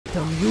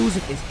The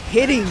music is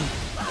hitting.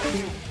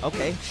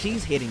 Okay,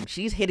 she's hitting.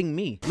 She's hitting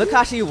me. Look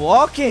how she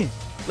walking.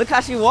 Look how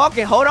she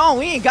walking. Hold on,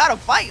 we ain't gotta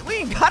fight. We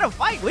ain't gotta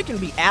fight. We can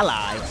be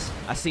allies.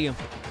 I see him.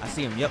 I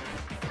see him. Yep.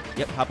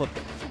 Yep, hop up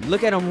there.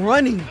 Look at him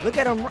running. Look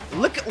at him.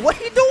 Look at what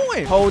he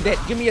doing. Hold that.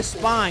 Give me a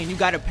spine. You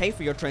gotta pay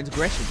for your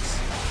transgressions.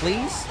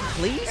 Please?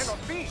 Please?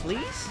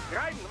 Please?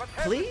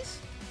 Please?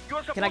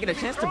 Can I get a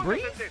chance to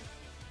breathe?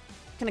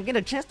 Can I get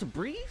a chance to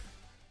breathe?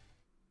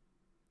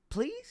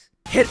 Please?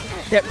 Hit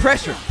that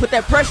pressure. Put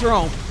that pressure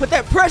on. Put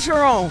that pressure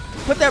on.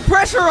 Put that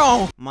pressure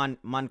on.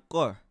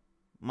 Mankor.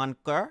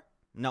 Mankor?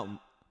 No.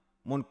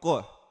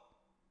 Monkor.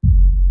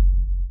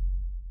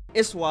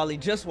 It's Wally,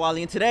 just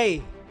Wally, and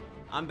today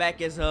I'm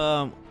back as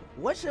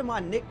what should my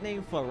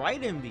nickname for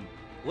writing be?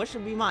 What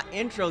should be my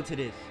intro to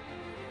this?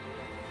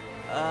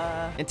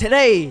 And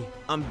today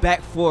I'm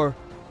back for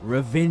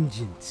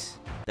Revengeance.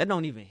 That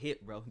don't even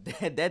hit, bro.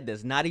 That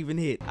does not even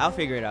hit. I'll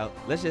figure it out.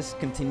 Let's just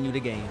continue the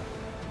game.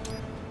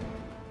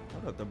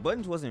 Hold up, the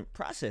buttons wasn't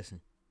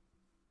processing.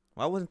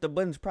 Why wasn't the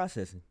buttons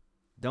processing?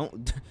 Do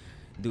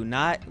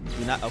not,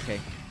 okay.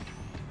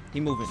 He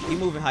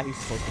moving how he's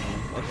supposed to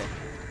move, okay.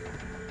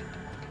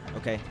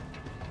 Okay.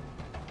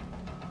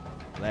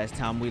 Last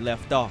time we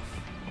left off.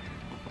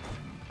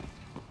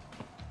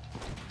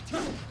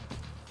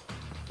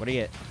 What are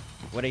you at?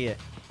 What are you at?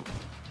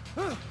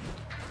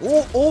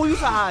 Oh, you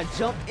saw how I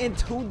jumped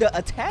into the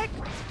attack?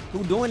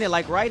 Who doing it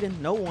like Raiden?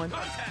 No one.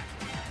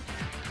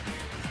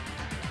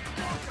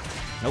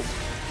 Nope.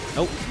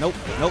 Nope. Nope.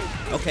 Nope.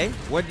 Okay.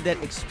 Where did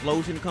that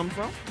explosion come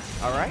from?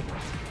 All right.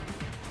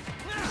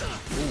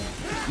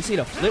 Ooh. You see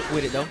the flip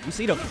with it though. You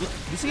see the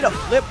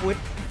flip with.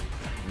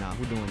 Nah,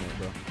 who doing that,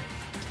 bro?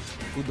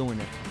 Who doing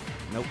that?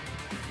 Nope.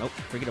 Nope.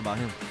 Forget about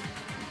him.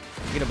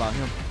 Forget about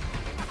him.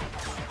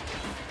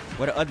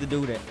 Where the other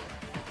dude at?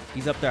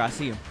 He's up there. I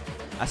see him.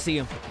 I see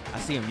him. I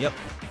see him. Yep.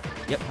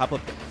 Yep. Hop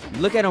up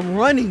there. Look at him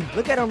running.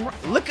 Look at him.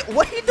 Look at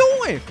what he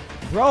doing,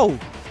 bro.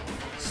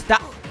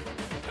 Stop,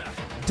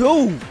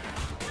 dude.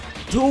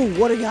 Dude,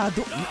 what are y'all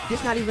doing?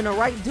 This not even the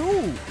right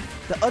dude.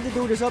 The other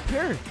dude is up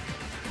here.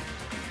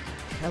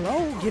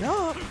 Hello, get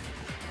up,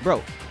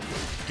 bro.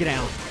 Get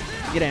down.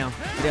 Get down.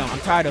 Get down. I'm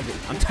tired of it.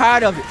 I'm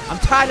tired of it. I'm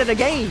tired of the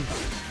game.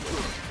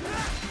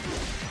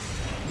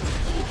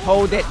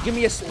 Hold that. Give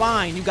me a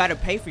spine. You gotta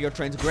pay for your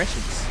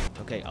transgressions.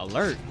 Okay,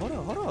 alert. Hold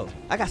up, hold up.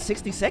 I got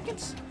 60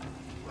 seconds.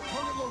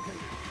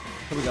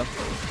 Here we go.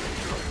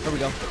 Here we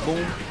go.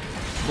 Boom.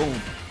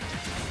 Boom.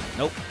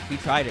 Nope. He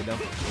tried it though.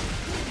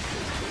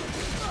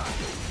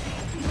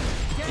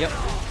 Yep.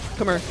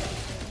 Come here.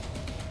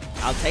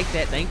 I'll take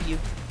that. Thank you.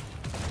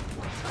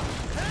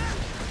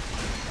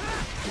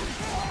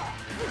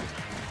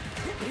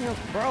 Damn,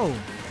 bro.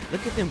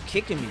 Look at them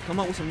kicking me. Come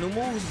up with some new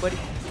moves, buddy.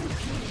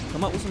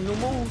 Come up with some new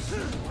moves.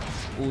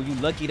 Ooh, you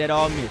lucky that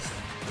all missed.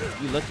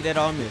 You lucky that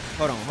all missed.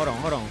 Hold on, hold on,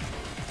 hold on.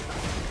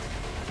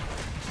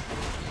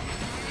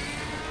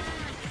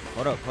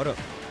 Hold up, hold up.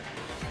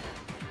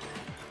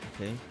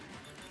 Okay.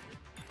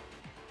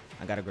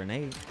 I got a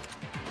grenade.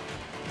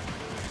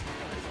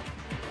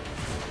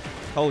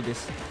 Hold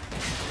this.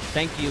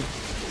 Thank you.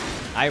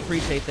 I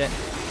appreciate that.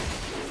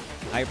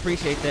 I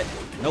appreciate that.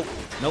 Nope,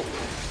 nope.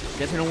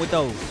 Just hit him with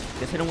those.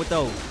 Just hit him with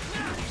those.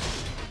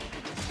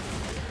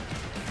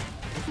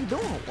 What you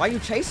doing? Why you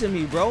chasing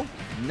me, bro?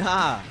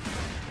 Nah.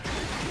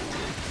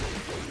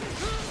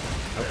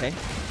 Okay.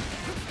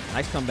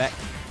 Nice comeback.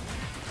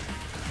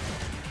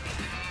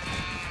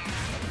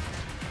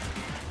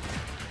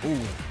 Ooh,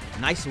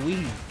 nice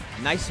weave.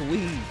 Nice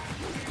weave.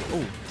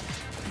 Ooh.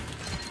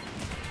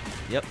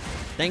 Yep.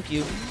 Thank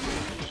you.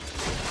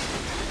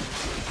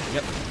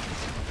 Yep.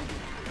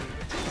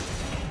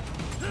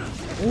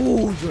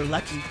 Ooh, you're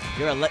lucky.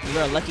 You're a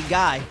lucky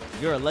guy.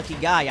 You're a lucky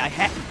guy. I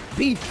had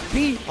be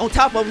on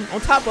top of him.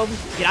 On top of him.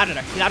 Get out of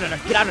there. Get out of there.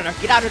 Get out of there.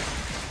 Get out of there.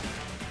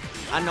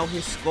 I know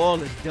his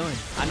skull is done.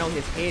 I know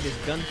his head is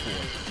done for.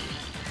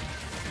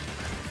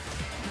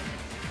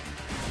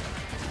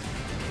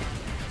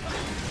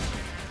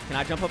 Can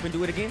I jump up and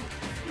do it again?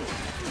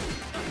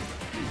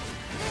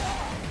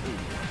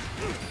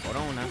 Hold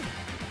on now.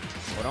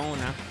 Hold on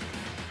now.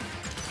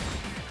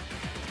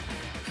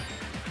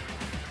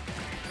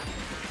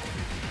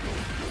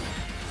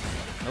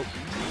 Nope.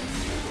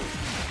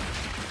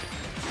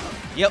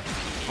 Yep.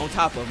 On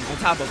top of him. On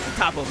top of him. On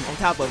top of him. On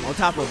top of him. On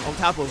top of him. On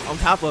top of him. On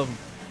top of him.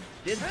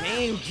 This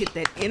game get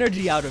that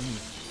energy out of me.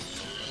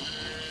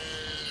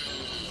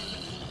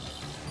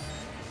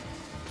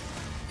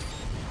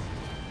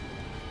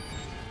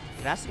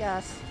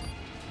 Gracias.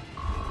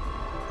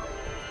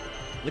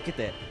 Look at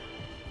that.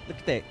 Look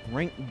at that.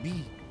 Rank B.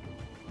 You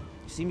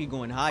see me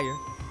going higher.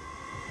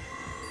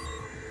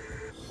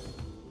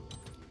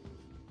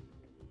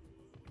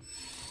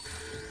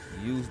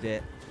 Use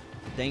that.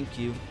 Thank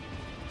you.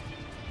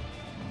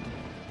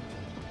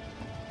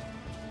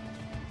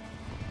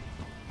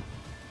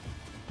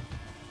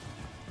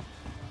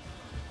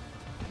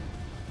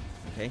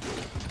 Okay.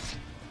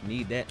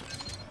 Need that.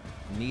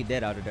 Need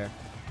that out of there.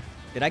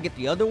 Did I get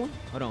the other one?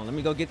 Hold on. Let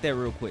me go get that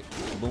real quick.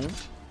 Boom.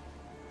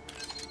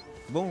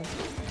 Boom.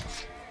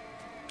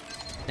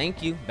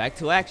 Thank you. Back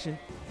to action.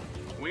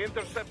 We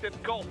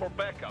intercepted call for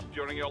backup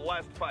during your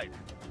last fight.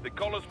 The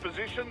caller's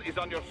position is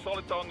on your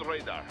Soliton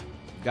radar.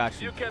 Got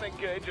you. You can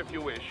engage if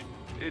you wish.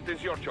 It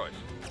is your choice.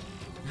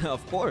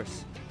 Of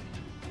course.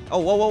 Oh,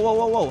 whoa, whoa, whoa,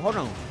 whoa, whoa. Hold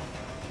on.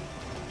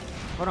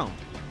 Hold on.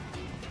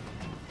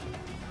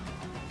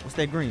 What's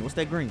that green? What's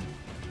that green?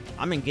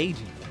 I'm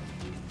engaging.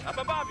 Up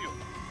above you.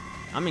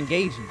 I'm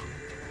engaging.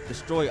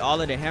 Destroy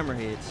all of the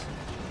hammerheads.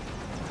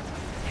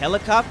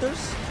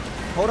 Helicopters?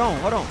 Hold on,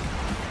 hold on.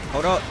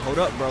 Hold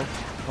up, bro.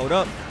 Hold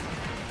up.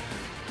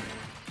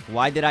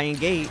 Why did I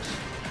engage?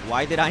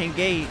 Why did I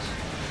engage?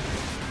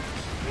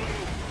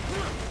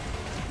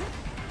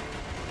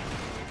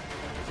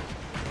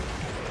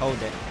 Hold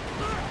that.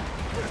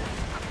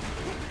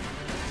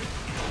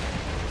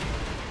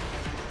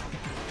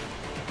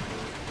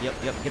 Yep,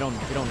 get on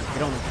him, get on him,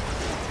 get on him.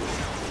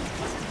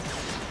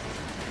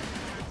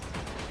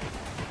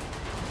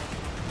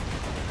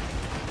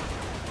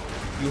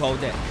 You hold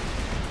that.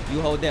 You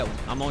hold that one.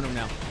 I'm on him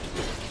now.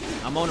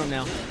 I'm on him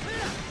now.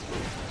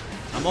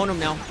 I'm on him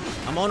now.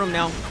 I'm on him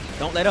now.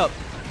 Don't let up.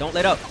 Don't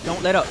let up.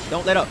 Don't let up.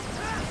 Don't let up.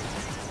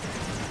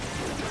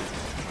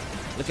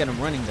 Look at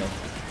him running though.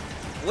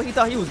 What he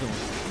thought he was doing?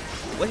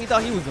 What he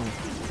thought he was doing?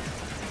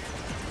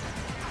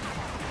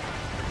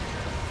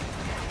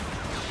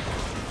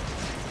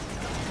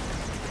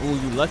 Ooh,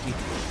 you lucky.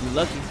 You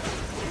lucky.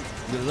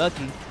 You're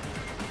lucky.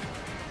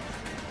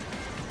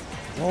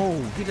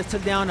 Whoa, he just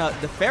took down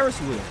the Ferris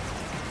wheel.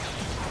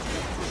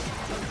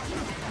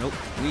 Nope.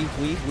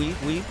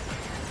 Weave.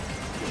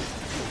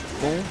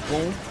 Boom,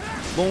 boom,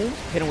 boom.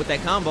 Hit him with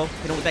that combo.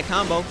 Hit him with that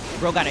combo.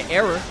 Bro got an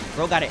error.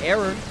 Bro got an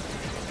error.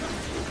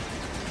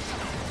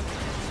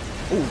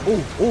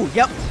 Ooh.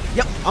 Yep.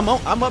 I'm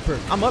up her.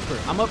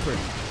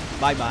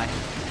 Bye.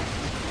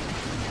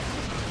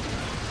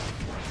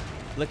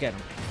 Look at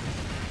him.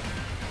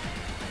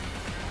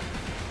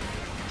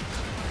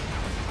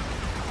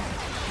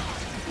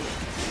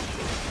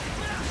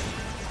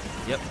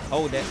 Yep,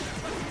 hold that.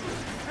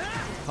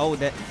 Hold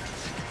that.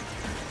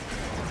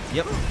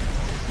 Yep,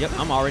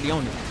 I'm already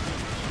on it.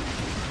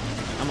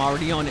 I'm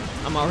already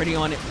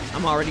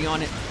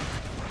on it.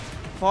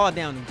 Fall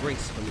down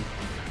gracefully.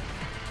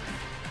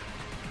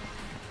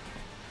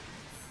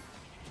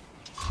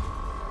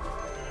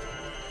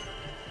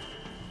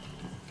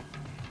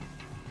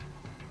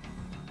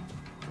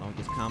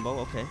 Longest combo,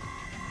 okay.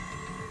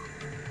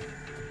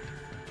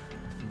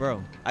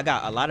 Bro, I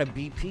got a lot of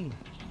BP.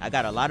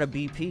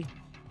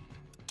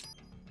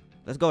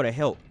 Let's go to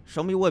help.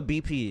 Show me what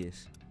BP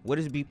is. What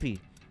is BP?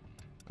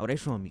 Oh, they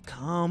showing me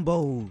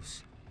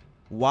combos.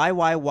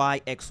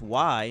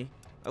 YYYXY.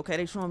 Okay,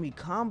 they showing me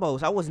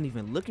combos. I wasn't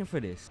even looking for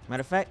this.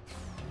 Matter of fact,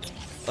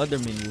 other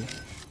menu.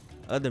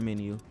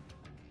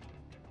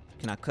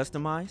 Can I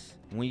customize?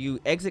 When you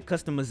exit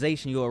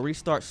customization, you'll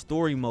restart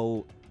story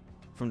mode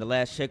from the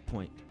last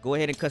checkpoint. Go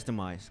ahead and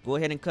customize.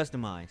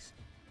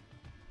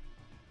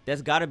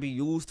 That's gotta be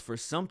used for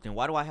something.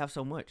 Why do I have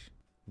so much?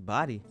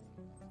 Body.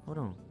 Hold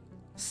on.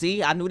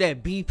 See, I knew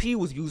that BP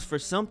was used for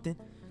something.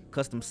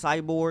 Custom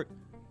cyborg.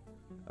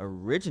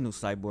 Original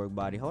cyborg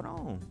body. Hold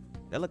on.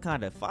 That look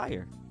kind of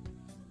fire.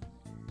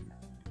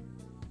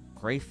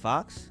 Gray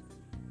Fox.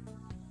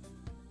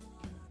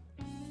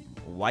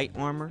 White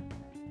armor.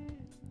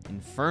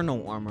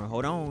 Inferno armor.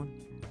 Hold on.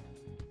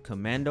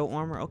 Commando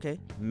armor. Okay.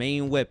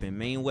 Main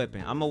weapon.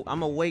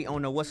 I'ma wait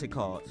on the what's it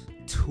called?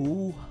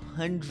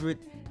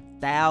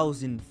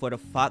 200,000 for the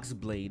Fox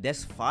blade.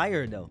 That's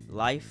fire though.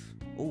 Life.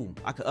 Ooh,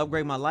 I could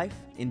upgrade my life.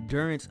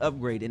 Endurance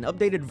upgrade, an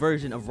updated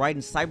version of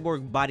Raiden's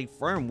cyborg body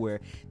firmware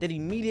that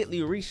immediately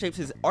reshapes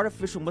his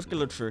artificial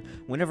musculature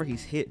whenever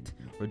he's hit,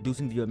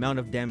 reducing the amount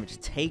of damage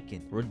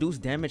taken. Reduce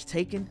damage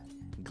taken?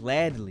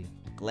 Gladly.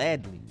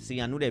 See,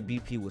 I knew that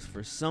BP was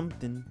for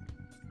something.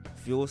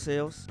 Fuel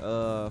cells.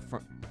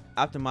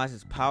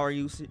 Optimizes power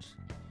usage.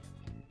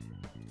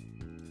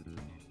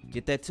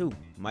 Get that too.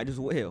 Might as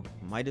well.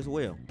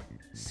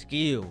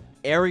 Skill.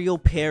 Aerial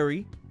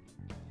parry.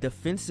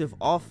 Defensive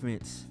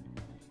offense.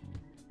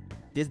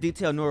 This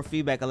detailed neural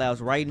feedback allows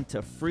Raiden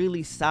to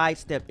freely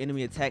sidestep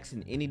enemy attacks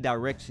in any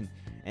direction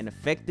and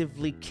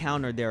effectively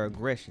counter their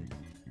aggression.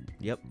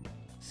 Yep.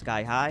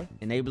 Sky high,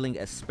 enabling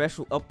a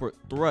special upward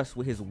thrust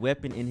with his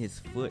weapon in his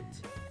foot.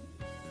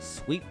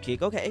 Sweep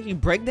kick. Okay, he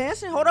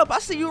breakdancing? Hold up, I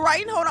see you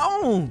Raiden. Hold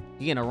on.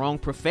 He in the wrong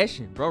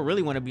profession. Bro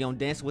really want to be on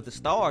Dancing with the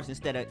Stars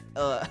instead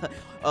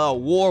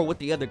of war with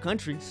the other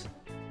countries.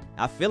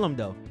 I feel him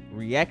though.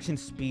 Reaction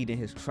speed in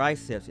his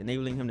triceps,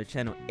 enabling him to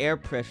channel air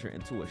pressure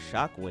into a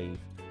shockwave.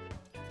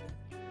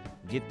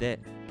 Get that.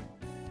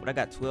 What, I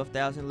got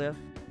 12,000 left?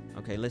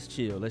 Okay, let's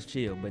chill.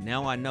 But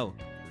now I know.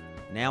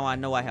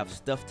 I have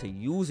stuff to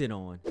use it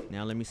on.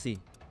 Now let me see.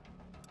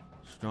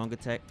 Strong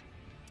attack,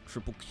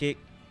 triple kick,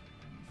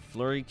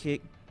 flurry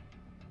kick,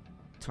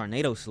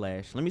 tornado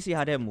slash. Let me see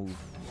how that moves.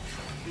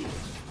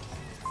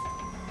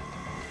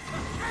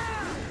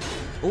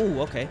 Ooh,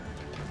 okay.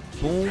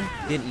 Boom,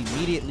 then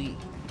immediately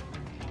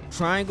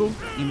triangle,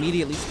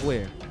 immediately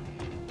square.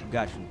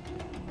 Got you.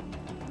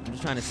 I'm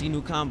just trying to see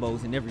new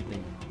combos and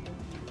everything.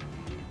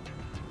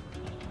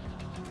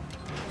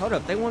 Hold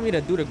up, they want me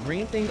to do the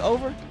green thing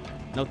over?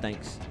 No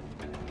thanks.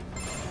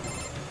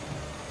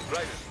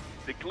 Right.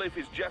 The cliff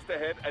is just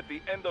ahead at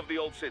the end of the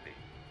old city.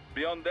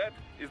 Beyond that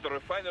is the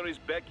refinery's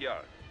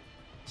backyard.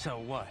 So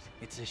what?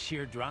 It's a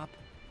sheer drop?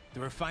 The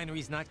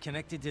refinery's not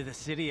connected to the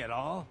city at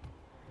all?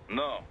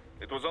 No,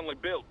 it was only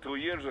built 2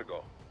 years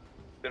ago.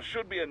 There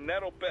should be a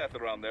narrow path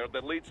around there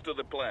that leads to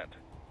the plant.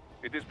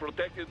 It is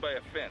protected by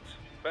a fence,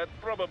 but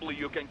probably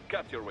you can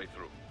cut your way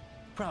through.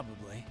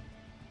 Probably.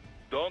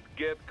 Don't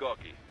get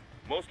cocky.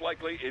 Most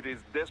likely it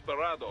is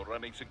Desperado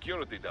running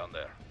security down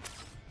there.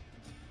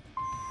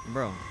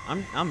 Bro,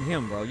 I'm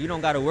him, bro. You don't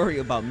gotta worry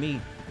about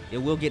me. It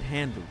will get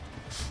handled.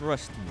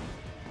 Trust me.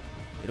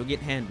 It'll get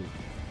handled.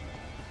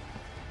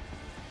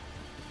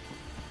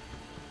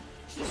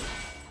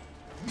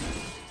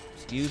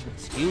 Excuse me,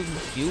 excuse me,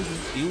 excuse me,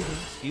 excuse me,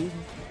 excuse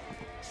me.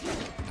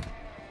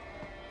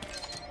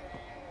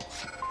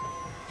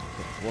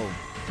 Whoa,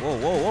 whoa,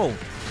 whoa, whoa.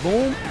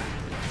 Boom.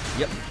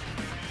 Yep.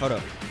 Hold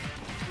up.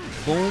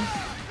 Boom.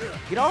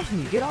 Get off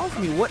me, get off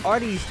me. What are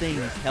these things?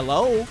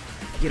 Hello?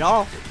 Get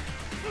off.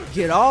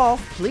 Get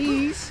off,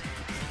 please.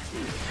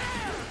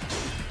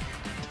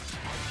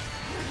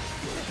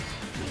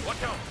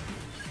 Watch out!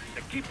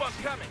 They keep on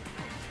coming.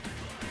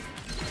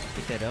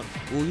 Pick that up.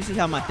 Ooh, you see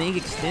how my thing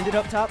extended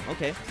up top?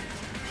 Okay.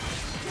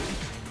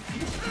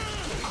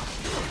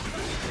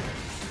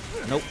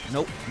 Nope,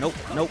 nope, nope,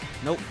 nope,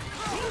 nope.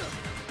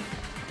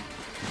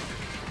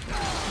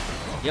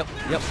 Yep,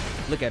 yep.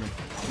 Look at him.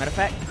 Matter of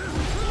fact,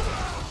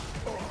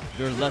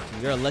 you're lucky.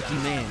 You're a lucky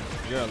man.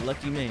 You're a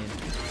lucky man.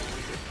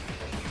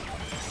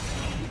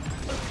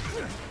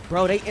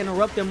 Bro, they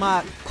interrupted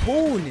my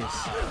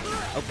coolness.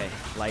 Okay,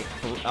 like,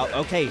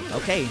 okay,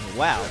 okay,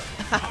 wow.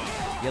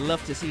 You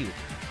love to see it.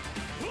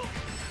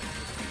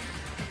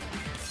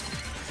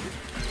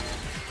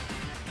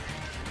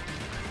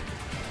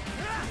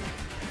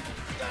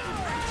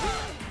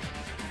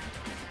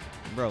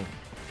 Bro.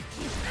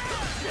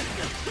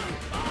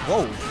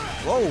 Whoa,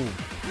 whoa.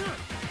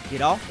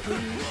 Get off,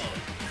 please.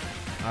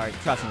 All right,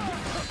 trust me.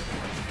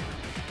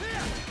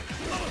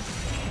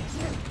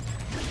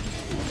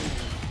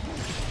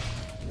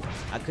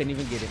 I couldn't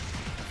even get it.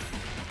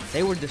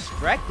 They were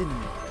distracting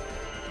me.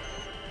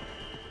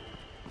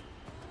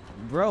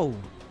 Bro,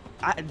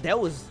 that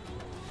was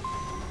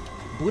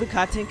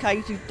Budokai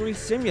Tenkaichi 3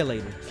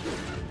 Simulator.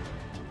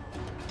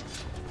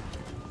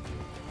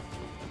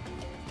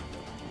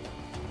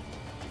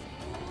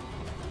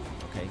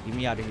 Okay, get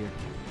me out of here.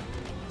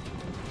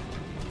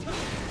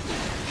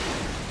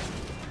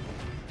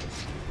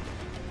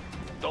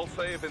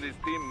 Dolcev and his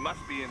team must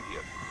be in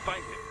here.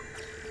 Find him.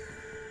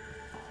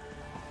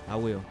 I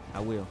will. I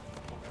will.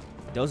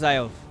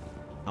 Dozaev,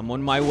 I'm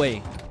on my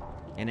way.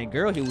 And that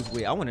girl he was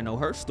with, I want to know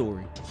her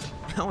story.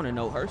 I want to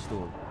know her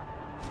story.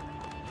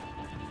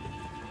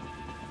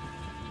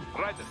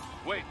 Raiden,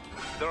 wait.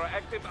 There are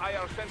active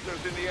IR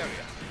sensors in the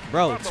area.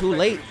 Bro, too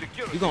late.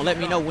 You gonna let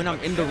me know when I'm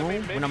in the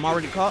room, when I'm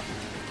already caught?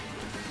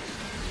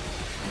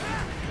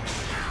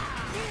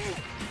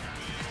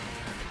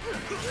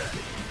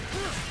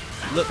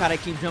 Look how they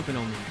keep jumping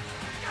on me.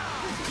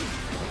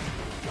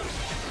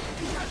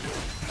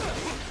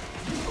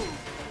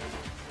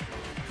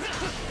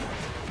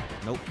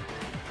 Nope.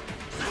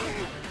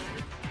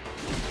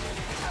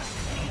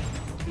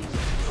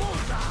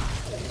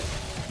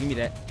 Give me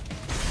that.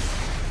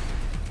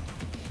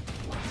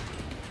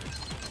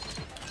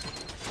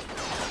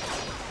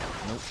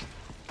 Nope.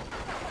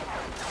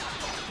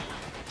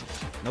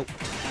 Nope.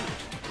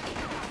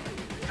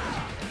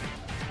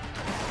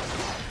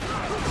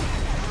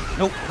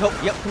 Nope, nope,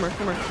 yep, come here,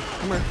 come here,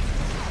 come here.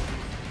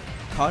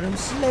 Caught him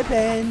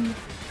slipping.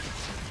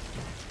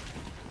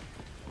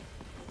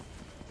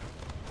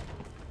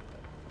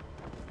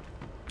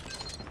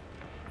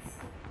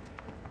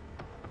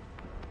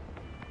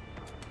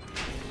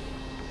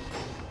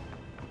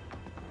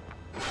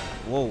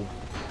 Whoa.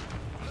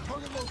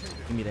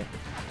 Give me that.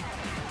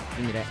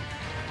 Give me that.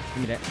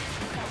 Give me that.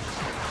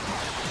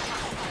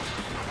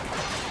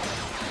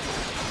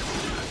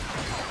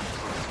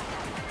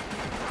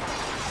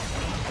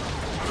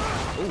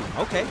 Ooh,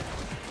 okay.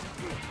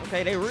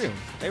 Okay, they real.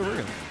 They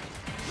real.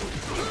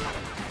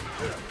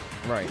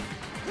 Right.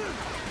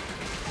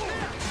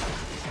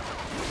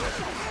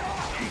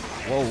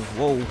 Whoa,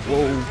 whoa,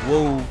 whoa,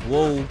 whoa,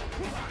 whoa.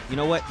 You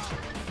know what?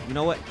 You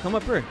know what? Come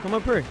up here. Come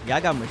up here. Yeah, I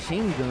got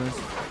machine guns.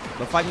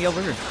 But fight me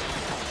over here.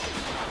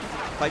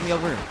 Fight me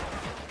over here.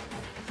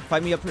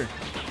 Fight me up here.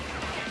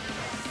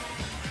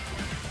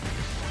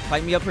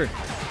 Fight me up here.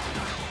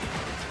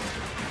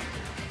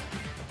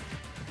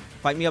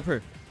 Fight me up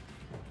here.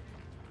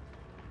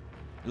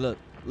 Look,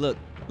 look,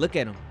 look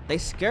at them. They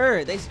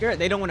scared. They scared.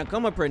 They don't want to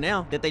come up here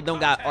now that they don't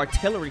got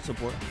artillery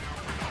support.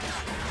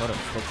 Hold up.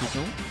 Spoke too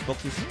soon. Spoke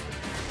too soon.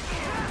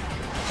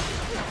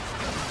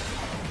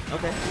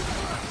 Okay.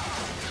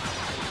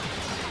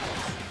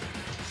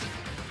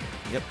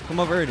 Yep. Come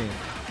over here then.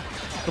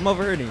 Come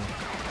over here then.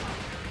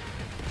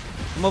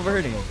 Come over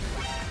here then.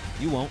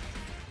 You won't.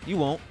 You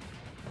won't.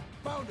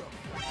 Hold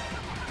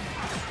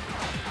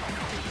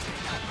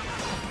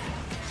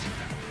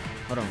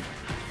on.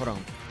 Hold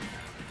on.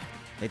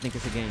 They think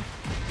it's a game.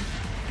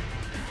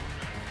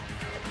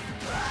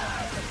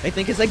 They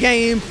think it's a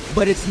game,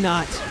 but it's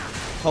not.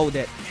 Hold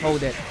that.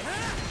 Hold that.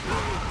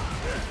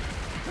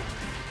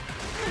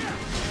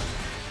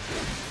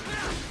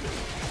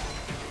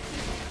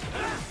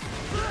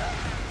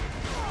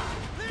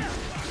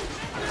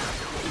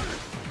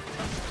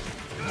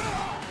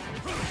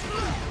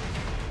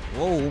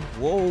 Whoa,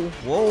 whoa,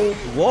 whoa,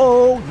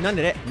 whoa. None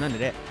of that. None of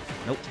that.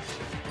 Nope.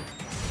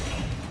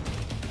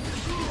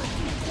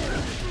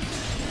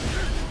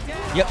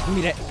 Yep, give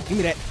me that. Give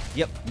me that.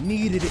 Yep,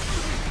 needed it.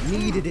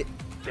 Needed it.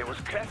 There was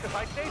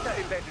classified data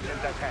embedded in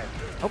that hand.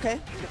 Okay.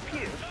 It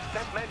appears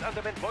that man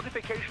underwent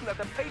modification at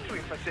the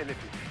Patriot facility,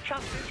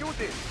 just as you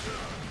did.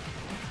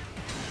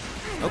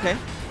 Okay.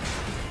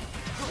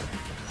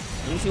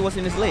 Let me see what's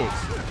in his legs.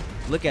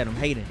 Look at him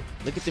hating.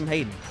 Look at them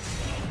hating.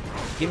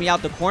 Get me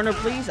out the corner,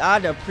 please.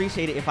 I'd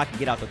appreciate it if I could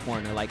get out the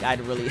corner. Like, I'd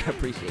really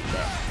appreciate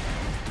that.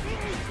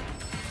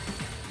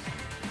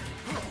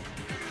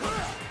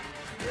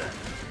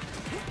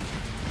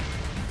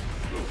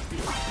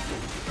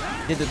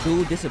 Did the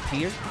dude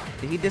disappear?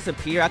 Did he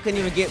disappear? I couldn't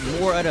even get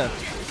more of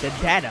the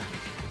data.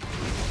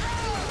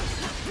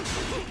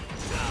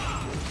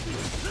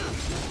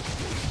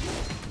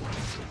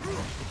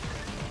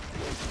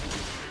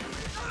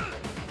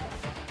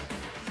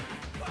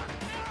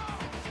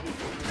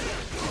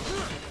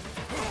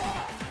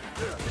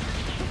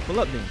 Pull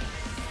up then.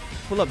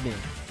 Pull up then.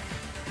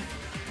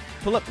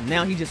 Pull up.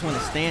 Now he just want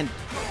to stand.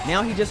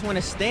 Now he just want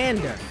to stand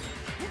there.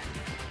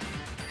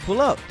 Pull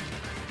up.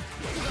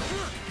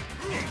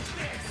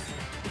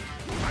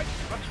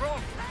 What's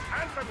wrong?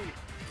 Answer me.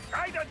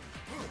 Raiden!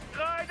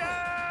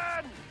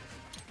 Raiden!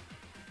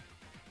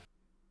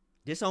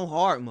 This on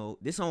hard mode.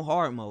 This on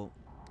hard mode.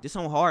 This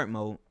on hard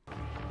mode.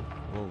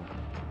 Whoa.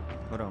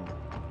 Hold on.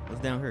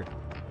 What's down here?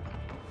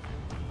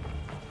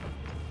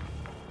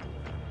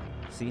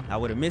 See, I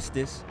would have missed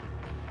this.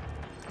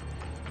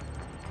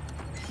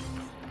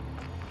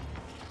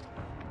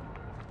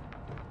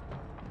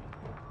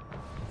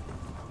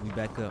 We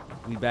back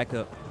up. We back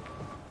up.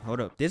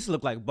 Hold up. This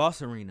look like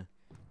boss arena.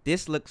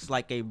 This looks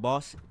like a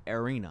boss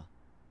arena.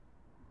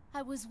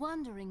 I was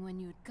wondering when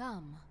you'd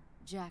come,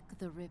 Jack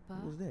the Ripper.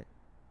 What was that?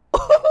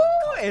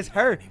 It's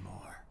her.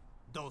 Anymore.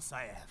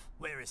 Dulcaev,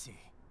 where is he?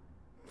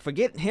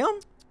 Forget him?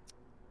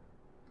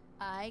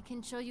 I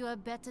can show you a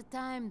better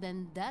time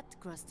than that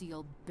crusty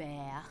old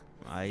bear.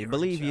 I You're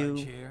believe in charge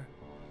you. here?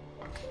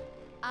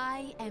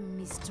 I am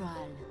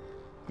Mistral,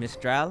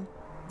 Mistral?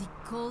 the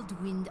cold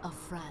wind of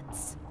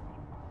France.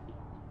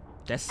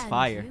 That's And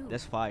fire. you,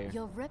 That's fire.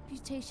 Your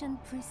reputation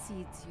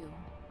precedes you.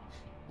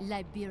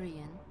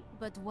 Liberian,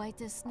 but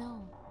white as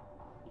snow.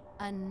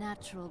 A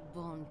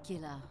natural-born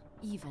killer,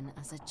 even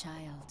as a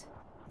child.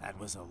 That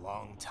was a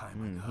long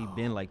time ago.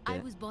 He been like I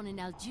that. was born in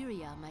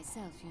Algeria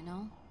myself, you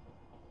know.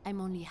 I'm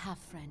only half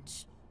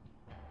French.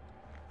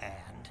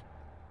 And?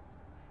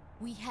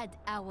 We had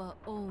our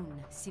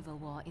own civil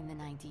war in the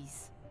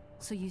 90s.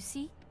 So you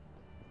see,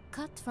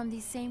 cut from the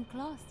same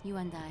cloth, you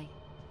and I.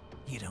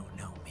 You don't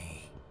know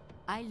me.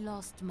 I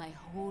lost my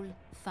whole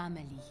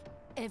family.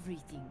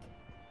 Everything.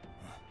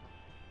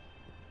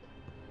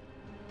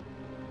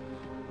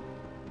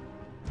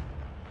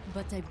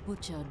 But I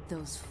butchered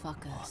those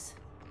fuckers.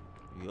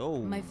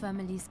 Yo. My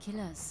family's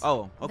killers.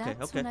 Oh, okay,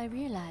 That's okay. when I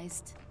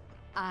realized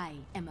I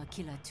am a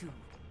killer too.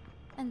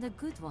 And a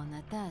good one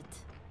at that.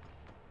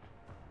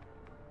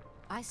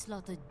 I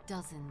slaughtered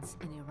dozens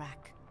in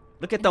Iraq.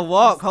 Look at in the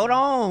walk.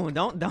 Afghanistan.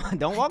 Hold on.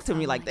 Don't walk to me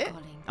found like my that.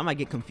 calling. I might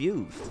get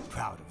confused.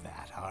 Proud of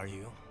that, are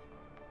you?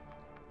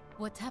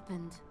 What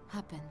happened,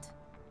 happened.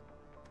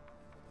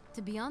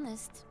 To be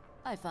honest,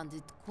 I found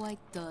it quite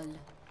dull.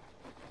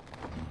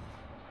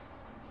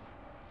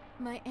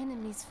 My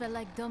enemies fell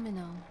like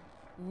domino,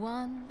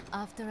 one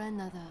after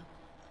another.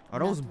 Are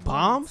those Not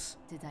bombs?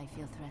 once did I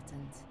feel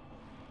threatened?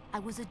 I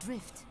was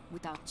adrift,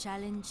 without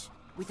challenge,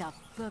 without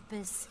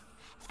purpose.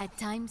 At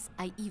times,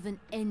 I even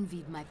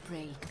envied my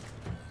prey.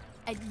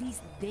 At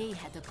least they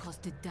had a cause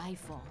to die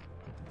for.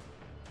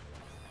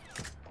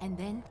 And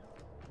then,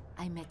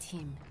 I met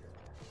him.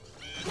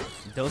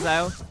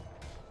 Dozile,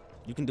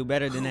 you can do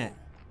better than that.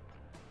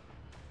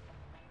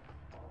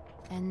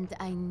 And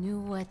I knew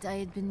what I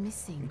had been You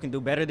missing. can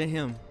do better than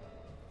him.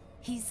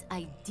 His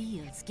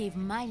ideals gave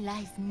my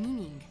life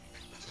meaning.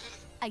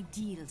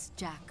 Ideals,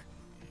 Jack.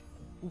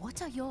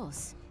 What are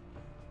yours?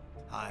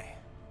 I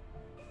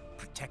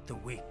protect the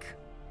weak.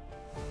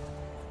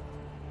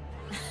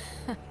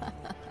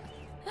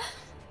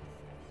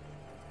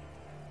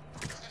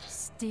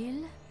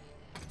 Still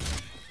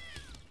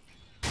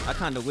I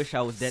kind of wish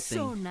I was that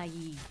so thing.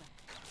 naive.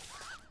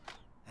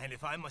 And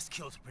if I must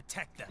kill to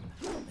protect them,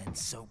 then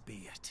so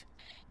be it.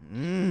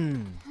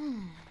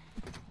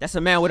 That's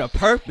a man with a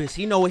purpose.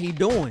 He know what he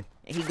doing.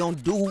 And he gonna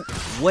do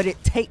what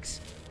it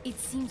takes. It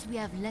seems we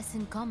have less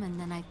in common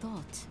than I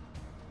thought.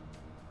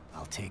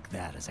 I'll take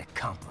that as a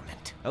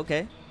compliment.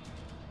 Okay.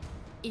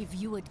 If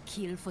you would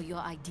kill for your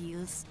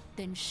ideals,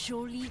 then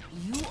surely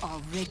you are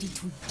ready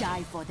to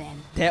die for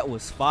them. That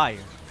was fire.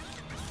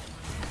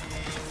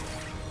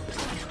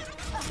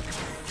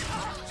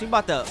 She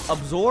about to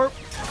absorb.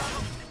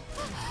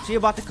 She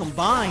about to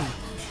combine.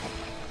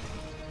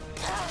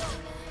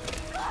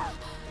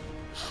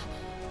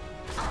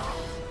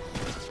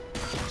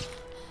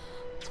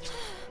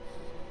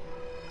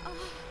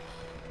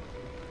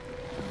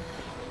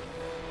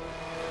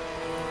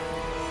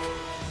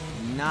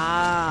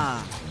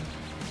 Nah.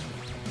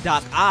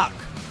 Doc Ock.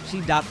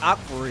 She Doc Ock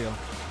for real.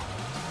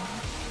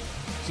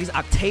 She's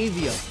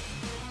Octavia.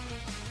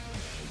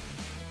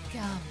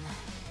 Come,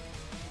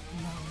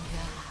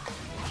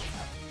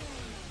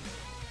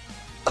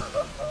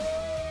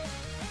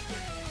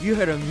 You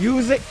hear the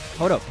music?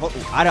 Hold up. Hold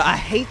up. I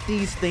hate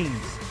these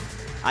things.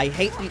 I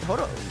hate these.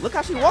 Hold up. Look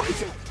how she walking.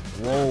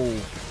 Whoa.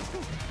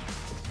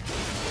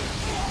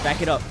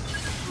 Back it up.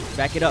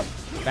 Back it up.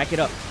 Back it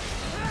up.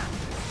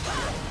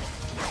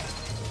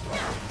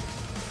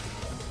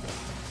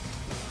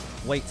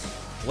 Wait.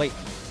 Wait.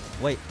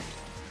 Wait.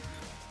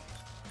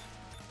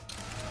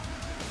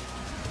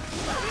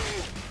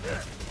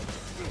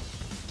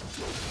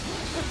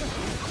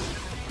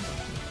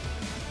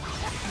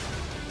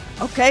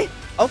 Okay.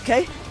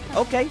 Okay.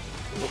 Okay.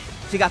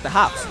 She got the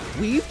hops.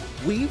 Weave.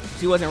 Weave.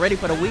 She wasn't ready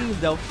for the weave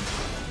though.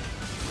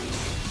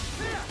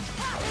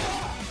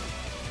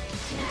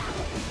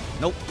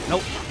 Nope.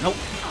 Nope. Nope.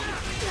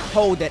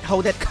 Hold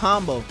that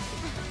combo.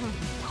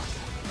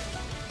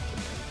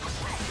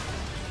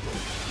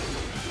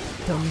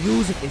 The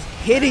music is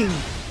hitting.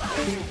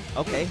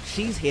 Okay,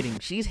 she's hitting.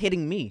 She's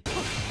hitting me.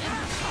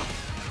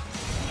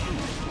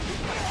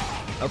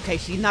 Okay,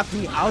 she knocked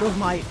me out of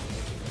my...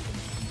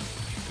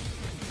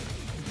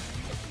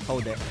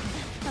 Hold that.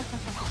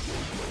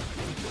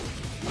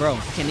 Bro,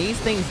 can these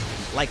things,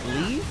 like,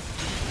 leave?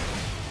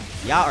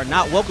 Y'all are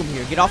not welcome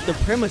here. Get off the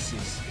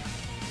premises.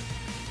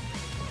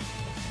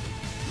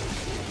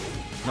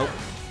 Nope.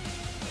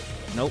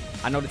 Nope.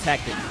 I know the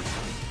tactic.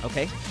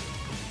 Okay.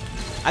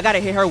 I gotta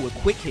hit her with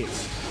quick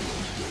hits.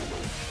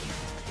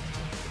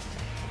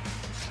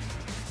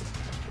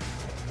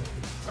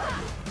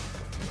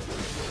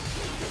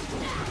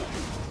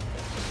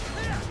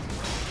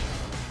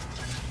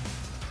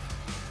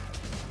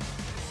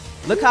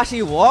 Look how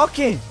she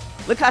walking.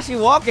 Look how she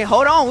walking.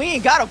 Hold on. We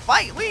ain't gotta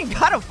fight. We ain't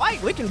gotta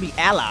fight. We can be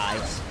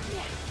allies.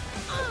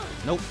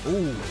 Nope.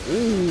 Ooh.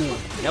 Ooh.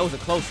 That was a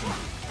close one.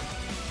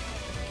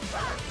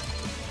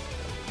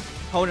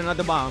 Hold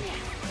another bomb.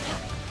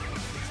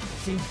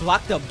 She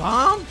blocked the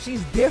bomb?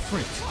 She's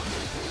different.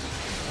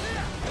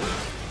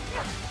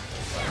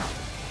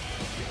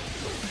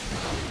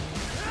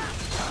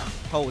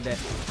 Hold that.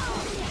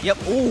 Yep.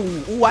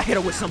 Ooh. Ooh, I hit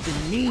her with something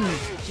mean.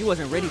 She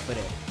wasn't ready for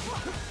that.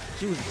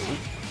 She was... Ooh.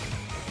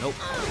 Nope.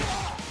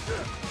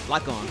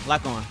 Lock on.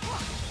 Lock on.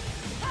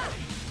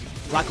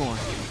 Lock on.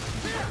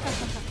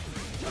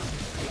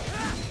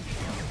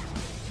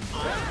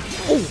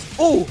 Ooh.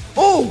 Ooh.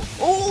 Ooh.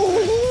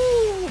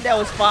 Ooh. That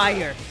was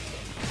fire.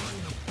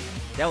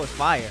 That was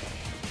fire.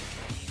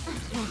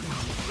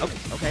 Okay.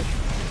 Okay.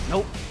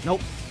 Nope.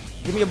 Nope.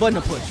 Give me a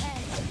button to push.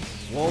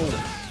 Whoa.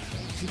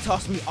 She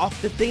tossed me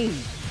off the thing.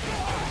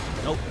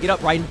 Nope. Get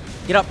up, Raiden.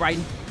 Get up,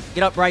 Raiden.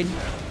 Get up, Raiden.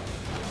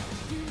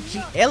 She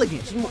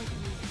elegant. She...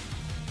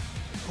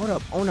 Hold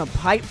up, on a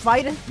pipe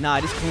fighter? Nah,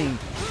 this clean.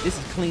 This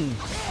is clean.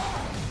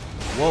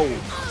 Whoa.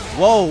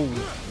 Whoa.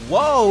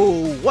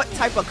 Whoa. What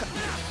type of...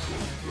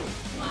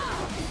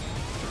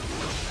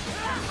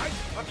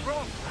 What's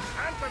wrong?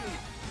 Anthony!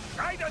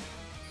 Raiden!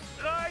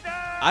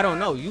 Raiden! I don't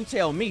know. You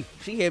tell me.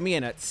 She had me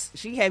in a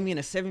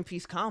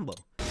 7-piece combo.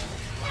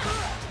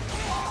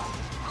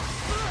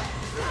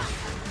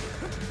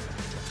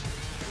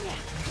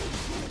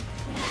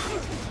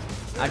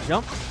 I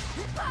jump.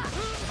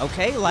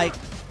 Okay, like...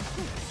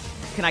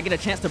 Can I get a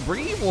chance to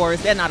breathe, or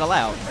is that not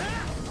allowed?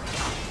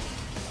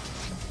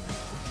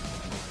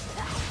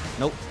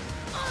 Nope.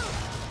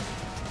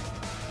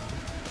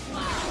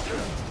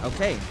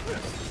 Okay.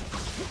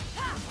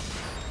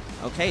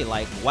 Okay,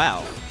 like,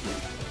 wow.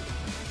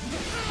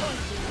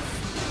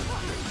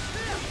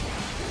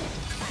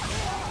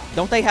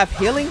 Don't they have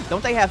healing?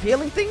 Don't they have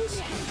healing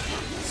things?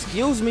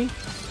 Excuse me.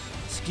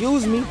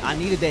 Excuse me. I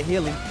needed that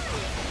healing.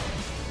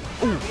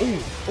 Ooh,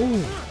 ooh,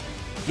 ooh.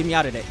 Get me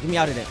out of that. Get me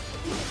out of that.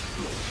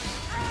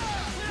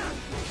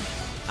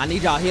 I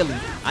need y'all healing.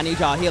 I need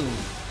y'all healing.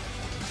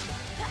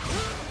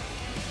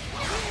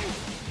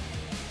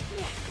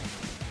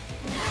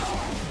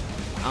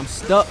 I'm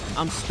stuck.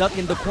 I'm stuck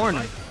in the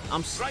corner.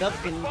 I'm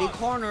stuck in the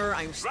corner.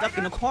 I'm stuck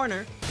in the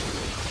corner.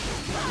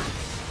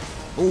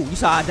 Ooh, you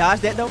saw how I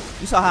dodged that though?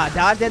 You saw how I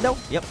dodged that though?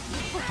 Yep.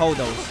 Hold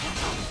those.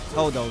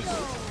 Hold those.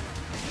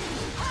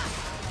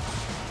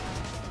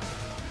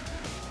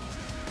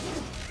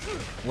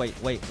 Wait,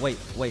 wait, wait,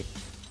 wait.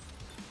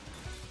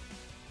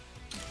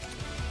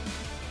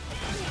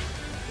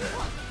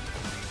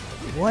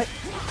 What?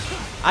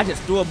 I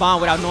just threw a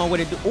bomb without knowing what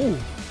to do. Ooh.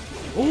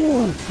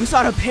 Ooh. You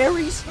saw the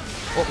parries?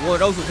 Well,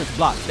 those were just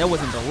blocks. That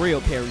wasn't the real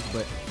parries,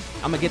 but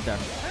I'm gonna get there.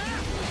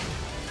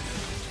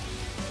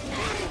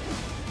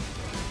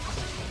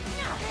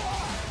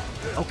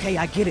 Okay,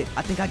 I get it.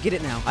 I think I get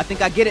it now. I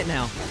think I get it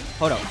now.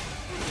 Hold up.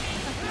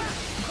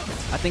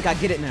 I think I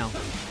get it now.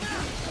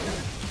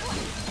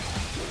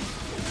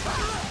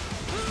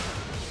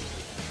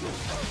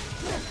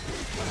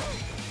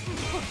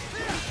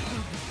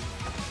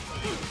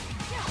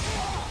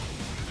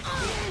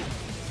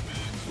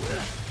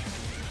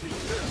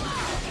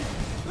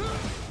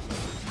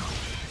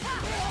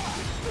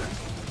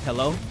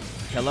 Hello?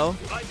 Hello?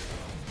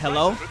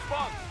 Hello?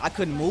 I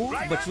couldn't move,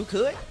 but you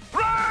could?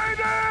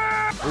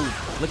 Ooh,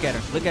 look at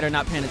her. Look at her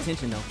not paying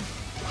attention, though.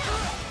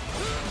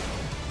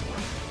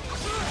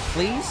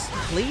 Please?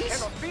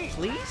 Please?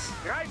 Please?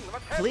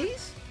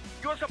 Please?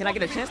 Can I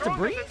get a chance to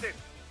breathe?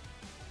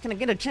 Can I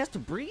get a chance to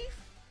breathe?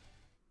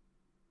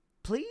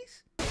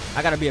 Please?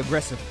 I gotta be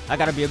aggressive. I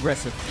gotta be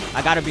aggressive.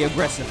 I gotta be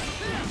aggressive.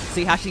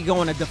 See how she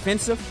going to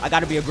defensive? I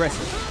gotta be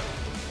aggressive.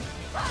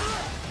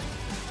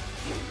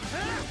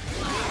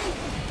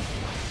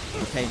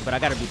 Okay, but I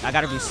gotta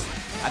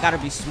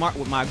be smart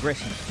with my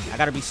aggression. I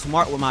gotta be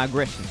smart with my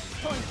aggression.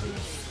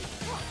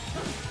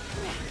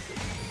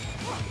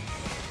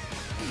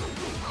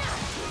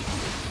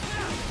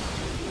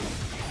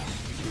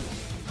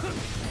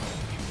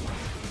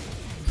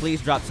 Please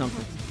drop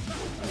something.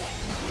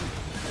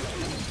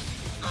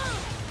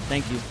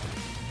 Thank you.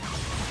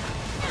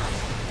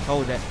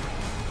 Hold that.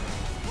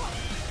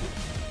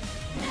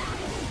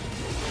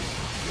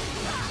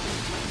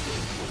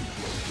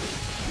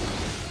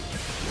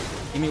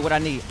 Give me what I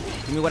need.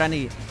 Give me what I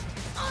need.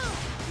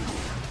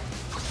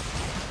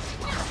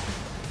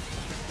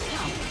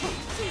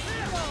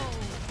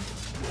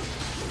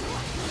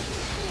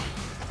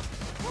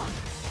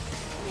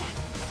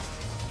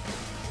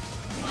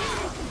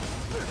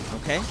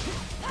 Okay.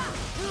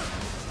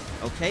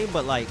 Okay,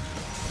 but like...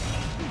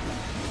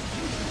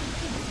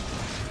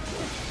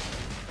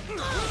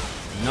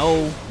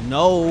 No,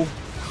 no.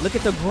 Look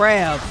at the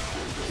grab.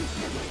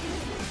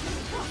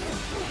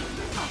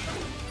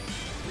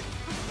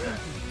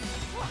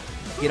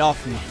 Get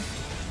off me.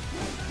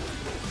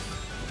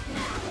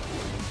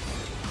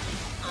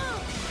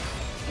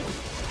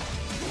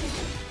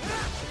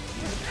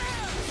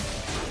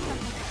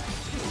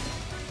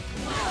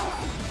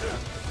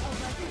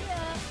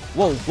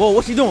 Whoa, whoa,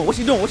 what's she doing? What's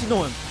she doing? What's she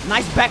doing?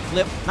 Nice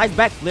backflip. Nice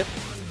backflip.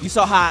 You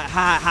saw how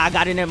I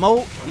got in that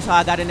mode? You saw how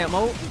I got in that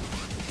mode?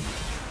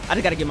 I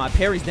just gotta get my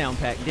parries down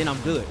pat, then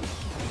I'm good.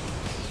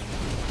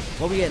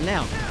 Where we at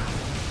now?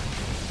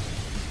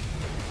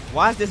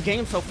 Why is this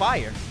game so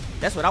fire?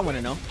 That's what I want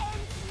to know.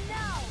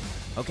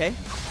 Okay.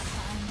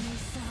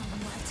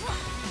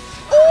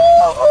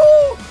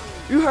 Ooh!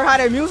 You heard how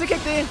that music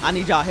kicked in? I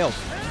need y'all help.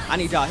 I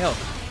need y'all help.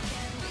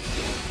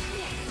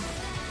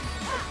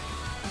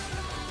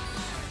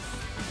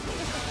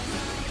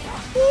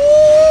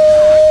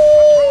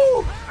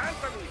 Ooh!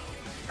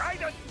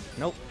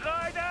 Nope.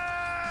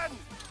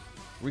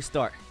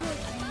 Restart.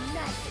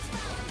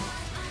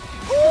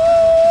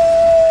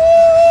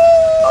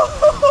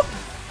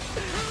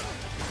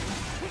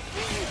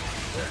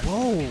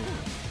 Whoa.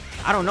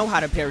 I don't know how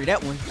to parry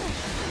that one.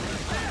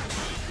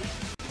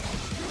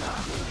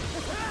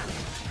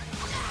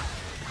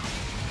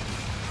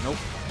 Nope.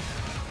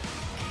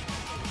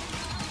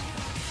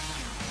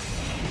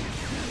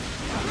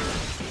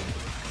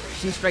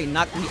 She straight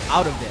knocked me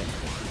out of that.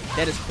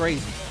 That is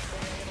crazy.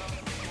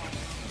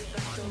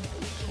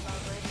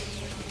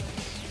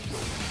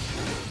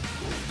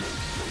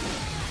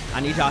 I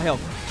need y'all help.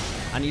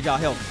 I need y'all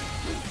help.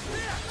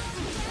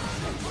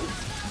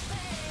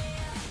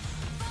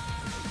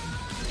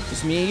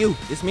 It's me and you.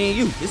 It's me and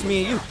you. It's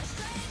me and you.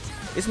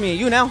 It's me and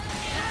you now.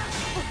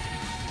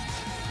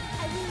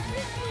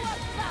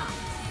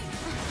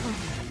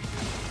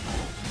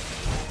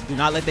 Do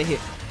not let that hit.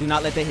 Do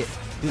not let that hit.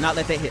 Do not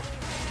let that hit.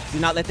 Do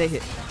not let that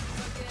hit.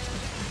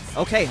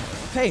 Okay.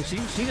 Okay.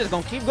 She just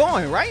gonna keep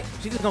going, right?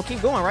 She just gonna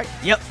keep going, right?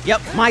 Yep.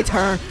 Yep. My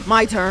turn.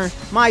 My turn.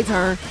 My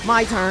turn.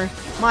 My turn.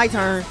 My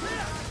turn.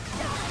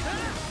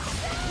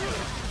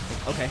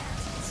 Okay.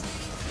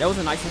 That was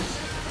a nice one.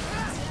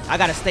 I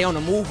gotta stay on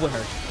the move with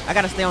her. I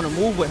gotta stay on the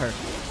move with her.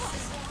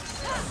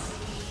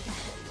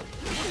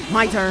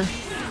 My turn.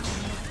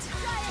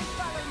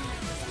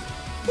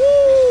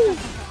 Woo!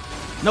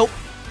 Nope.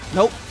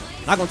 Nope.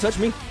 Not gonna touch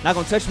me. Not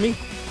gonna touch me.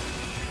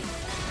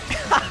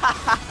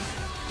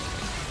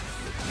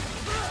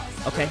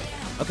 Okay.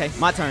 Okay.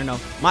 My turn though.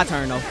 My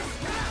turn though.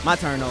 My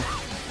turn though.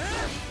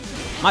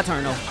 My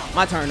turn though.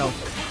 My turn though.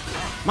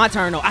 My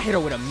turn though. I hit her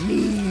with a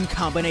mean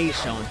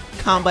combination.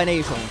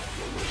 Combination.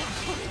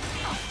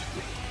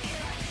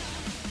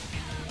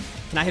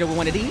 Can I hit her with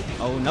one of these?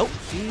 Oh, nope.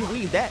 She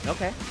weaved that.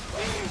 Okay.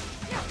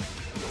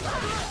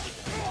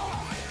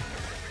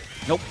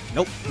 Nope.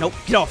 Nope. Nope.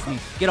 Get off me.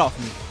 Get off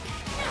me.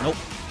 Nope.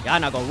 Y'all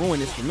not gonna ruin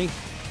this for me.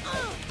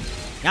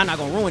 Y'all not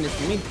gonna ruin this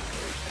for me.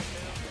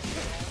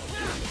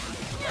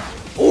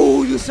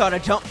 Ooh, you saw the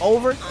jump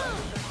over?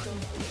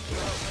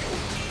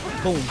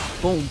 Boom.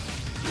 Boom.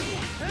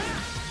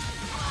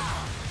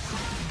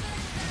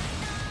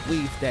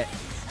 Weave that.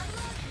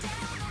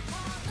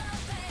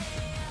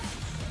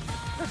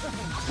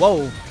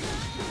 Whoa.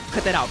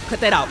 Cut that out. Cut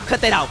that out.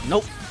 Cut that out.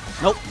 Nope.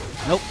 Nope.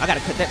 Nope. I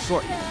gotta cut that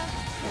short.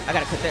 I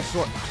gotta cut that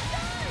short.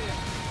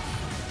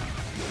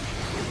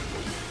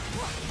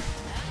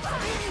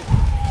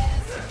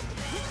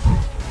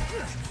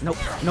 Nope.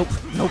 Nope.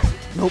 Nope.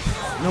 Nope.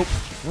 Nope.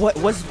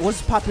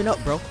 What's popping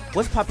up, bro?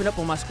 What's popping up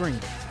on my screen?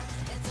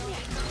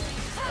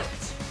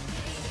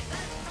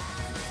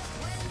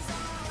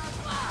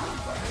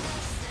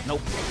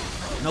 Nope.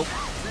 Nope.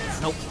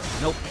 Nope.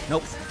 Nope.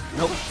 Nope.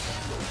 Nope.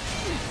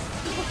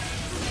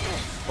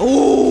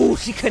 Oh,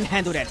 she couldn't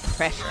handle that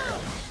pressure.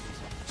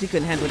 She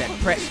couldn't handle that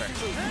pressure.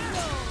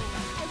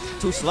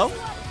 Too slow?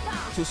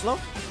 Too slow?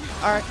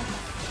 Alright.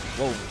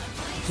 Whoa.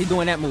 She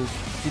doing that move.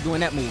 She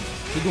doing that move.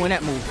 She doing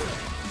that move.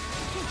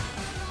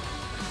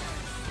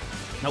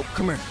 Nope.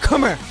 Come here.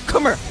 Come here.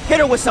 Come here. Hit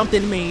her with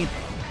something mean.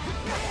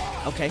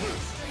 Okay.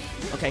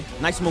 Okay.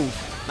 Nice move.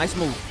 Nice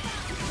move.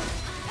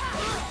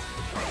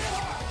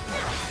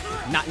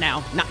 Not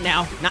now. Not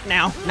now. Not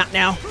now. Not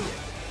now.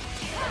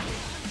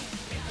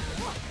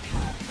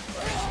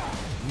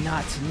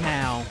 Not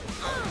now.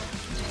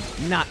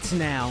 Not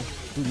now.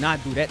 Do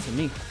not do that to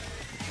me.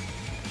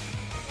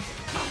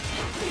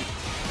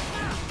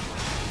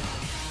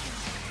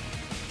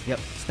 Yep.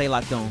 Stay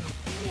locked on.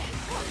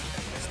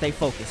 Stay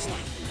focused.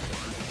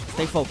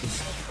 Stay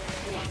focused.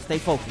 Stay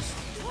focused.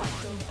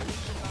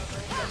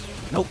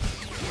 Nope.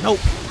 Nope.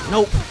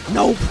 Nope.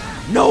 Nope.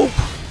 Nope.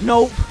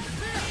 Nope.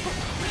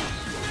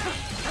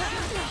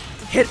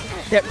 Hit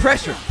that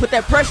pressure. Put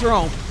that pressure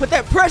on. Put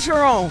that pressure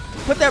on.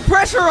 Put that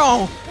pressure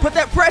on. Put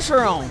that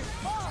pressure on.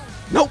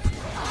 Nope.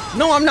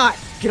 No, I'm not.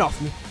 Get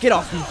off me. Get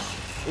off me.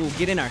 Ooh,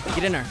 get in there.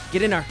 Get in there.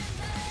 Get in there.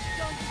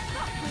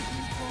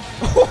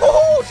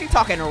 Oh, she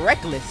talking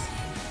reckless.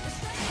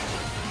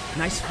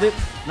 Nice flip.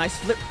 Nice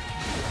flip.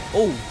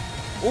 Oh.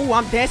 Oh,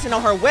 I'm dancing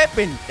on her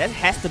weapon. That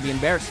has to be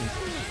embarrassing.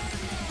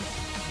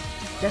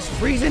 That's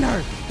freezing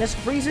her. That's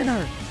freezing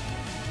her.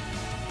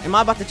 Am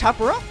I about to chop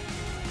her up?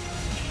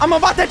 I'm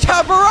about to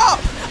chop her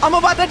up. I'm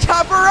about to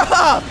chop her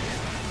up.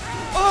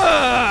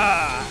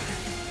 Ugh.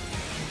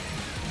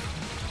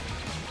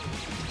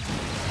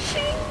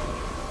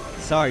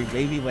 Sorry,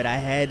 baby, but I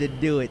had to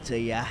do it to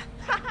ya.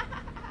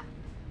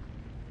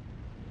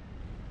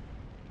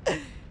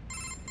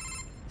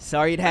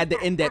 Sorry it had to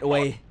end that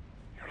way.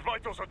 Your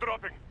vitals are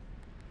dropping.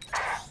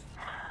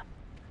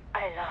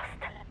 I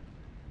lost.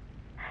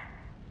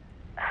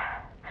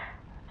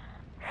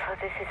 So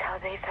this is how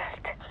they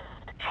felt.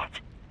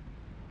 What?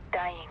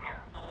 Dying.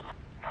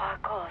 For a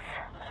cause.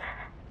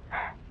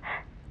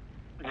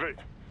 Wait.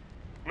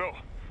 No.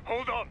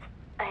 Hold on.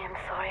 I am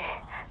sorry.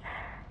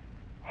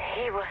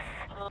 He was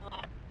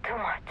too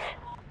much.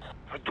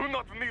 I do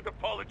not need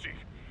apology.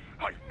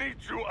 I need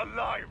you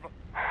alive.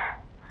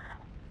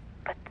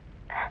 But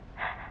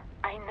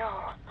I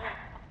know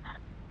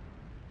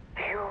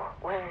you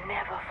will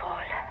never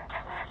fall.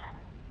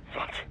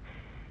 What?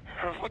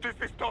 What is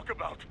this talk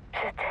about?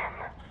 Je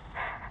t'aime.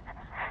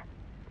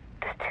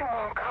 De tout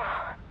mon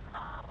corps.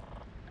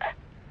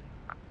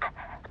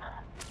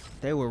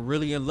 They were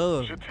really in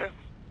love. Je t'aime.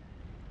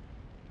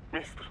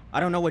 Mister, I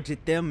don't know what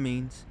jitem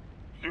means.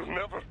 you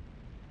never...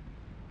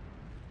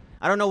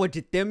 I don't know what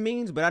jitem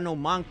means, but I know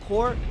mon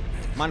corps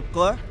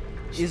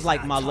is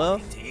like my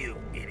love.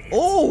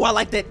 Oh, I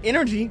like that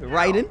energy,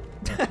 Raiden.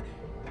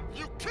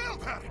 You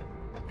killed her!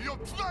 You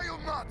vile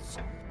nuts!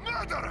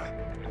 Murderer!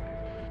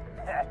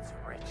 That's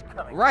rich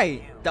coming Right.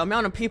 from you. The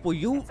amount of people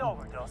you... It's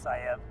overdose, I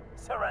am.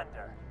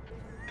 Surrender.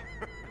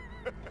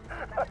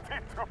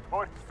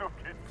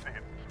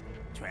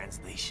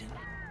 Translation?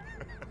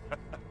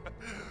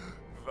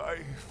 Why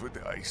would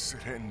I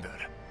surrender?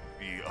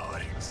 You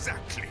are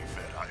exactly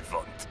where I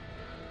want.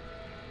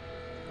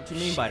 What you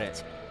mean by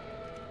that?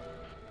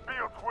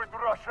 Built with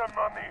Russian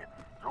money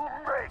to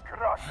make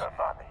Russian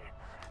money.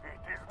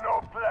 It is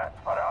no plan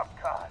for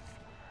outcasts.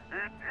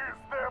 It is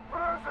their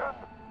prison.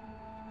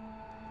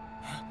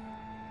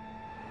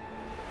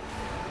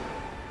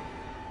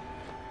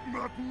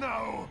 Not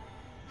now.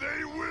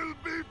 They will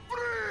be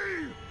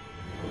free.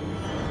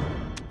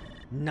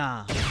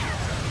 Nah.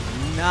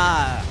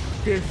 Nah.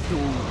 This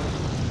dude.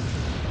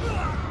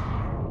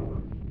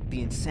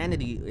 The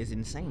insanity is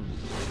insane.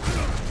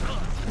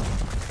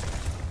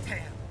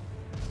 Damn.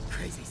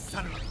 Crazy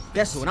son of a...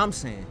 That's what I'm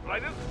saying.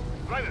 Raiden?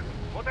 Raiden,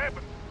 what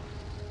happened?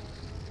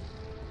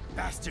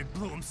 Bastard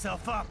blew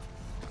himself up.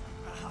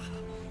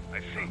 I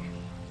see.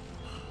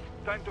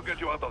 Time to get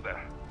you out of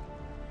there.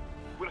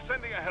 We're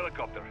sending a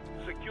helicopter.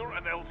 Secure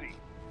an LZ.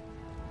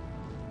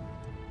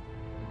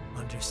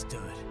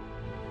 Understood.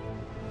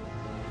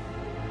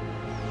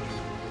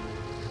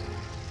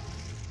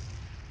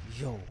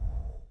 Yo.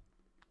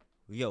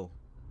 Yo.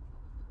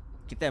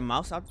 Get that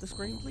mouse out the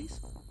screen, please.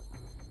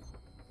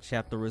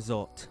 Chapter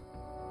result.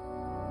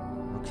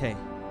 Okay.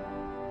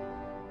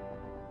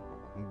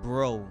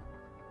 Bro.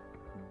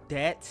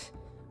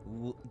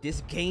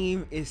 This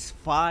game is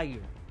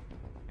fire.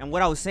 And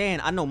what I was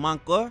saying, I know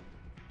Mancor.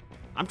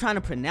 I'm trying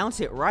to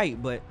pronounce it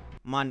right, but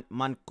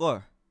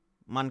Mancor.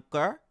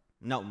 Mancor?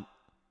 No.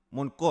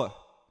 Mancor.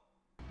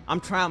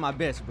 I'm trying my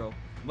best, bro.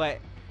 But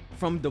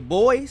from the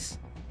boys,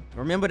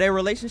 remember their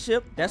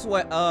relationship? That's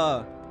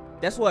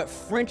what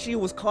Frenchie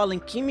was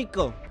calling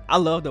Kimiko. I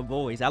love the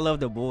boys. I love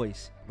the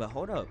boys. But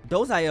hold up.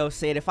 Dozael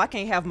said if I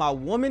can't have my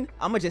woman,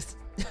 I'ma just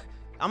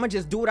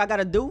do what I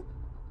gotta do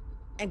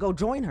and go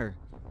join her.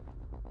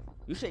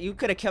 You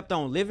could have kept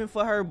on living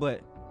for her,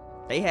 but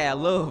they had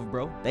love,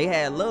 bro. They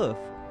had love.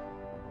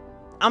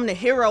 I'm the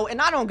hero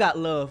and I don't got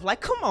love. Like,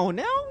 come on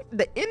now.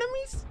 the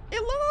enemies in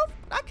love?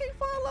 I can't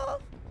find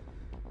love.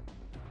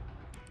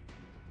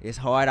 It's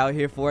hard out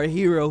here for a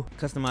hero.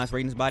 Customize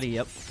Raiden's body,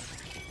 yep.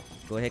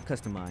 Go ahead,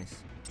 customize.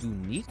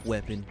 Unique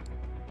weapon.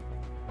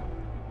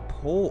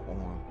 Pole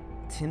arm.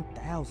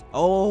 10,000.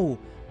 Oh.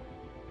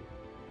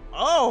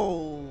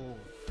 Oh.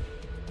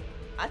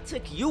 I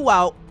took you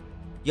out.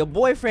 Your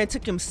boyfriend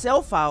took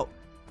himself out.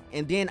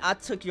 And then I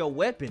took your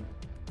weapon.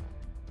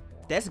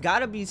 That's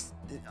gotta be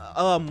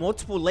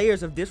multiple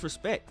layers of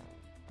disrespect.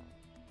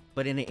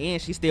 But in the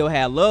end, she still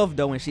had love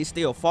though, and she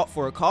still fought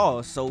for a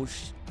cause. So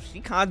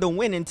she kinda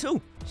winning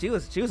too. She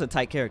was a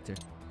tight character.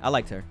 I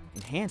liked her.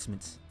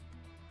 Enhancements.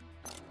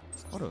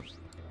 Hold up.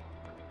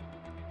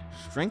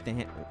 Strength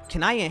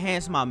can I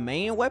enhance my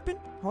main weapon?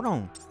 Hold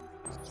on.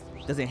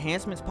 Does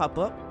enhancements pop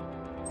up?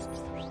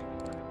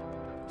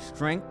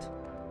 Strength.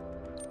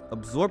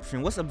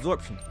 Absorption. What's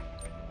absorption?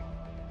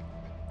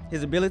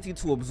 His ability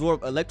to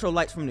absorb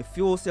electrolytes from the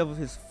fuel cell of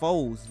his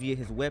foes via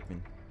his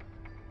weapon.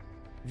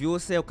 Fuel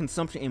cell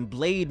consumption in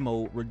blade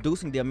mode,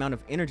 reducing the amount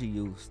of energy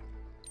used.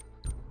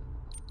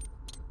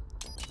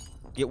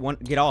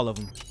 Get all of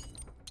them.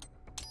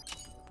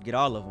 Get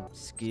all of them.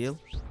 Skill.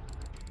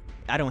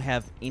 I don't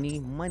have any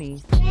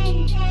money.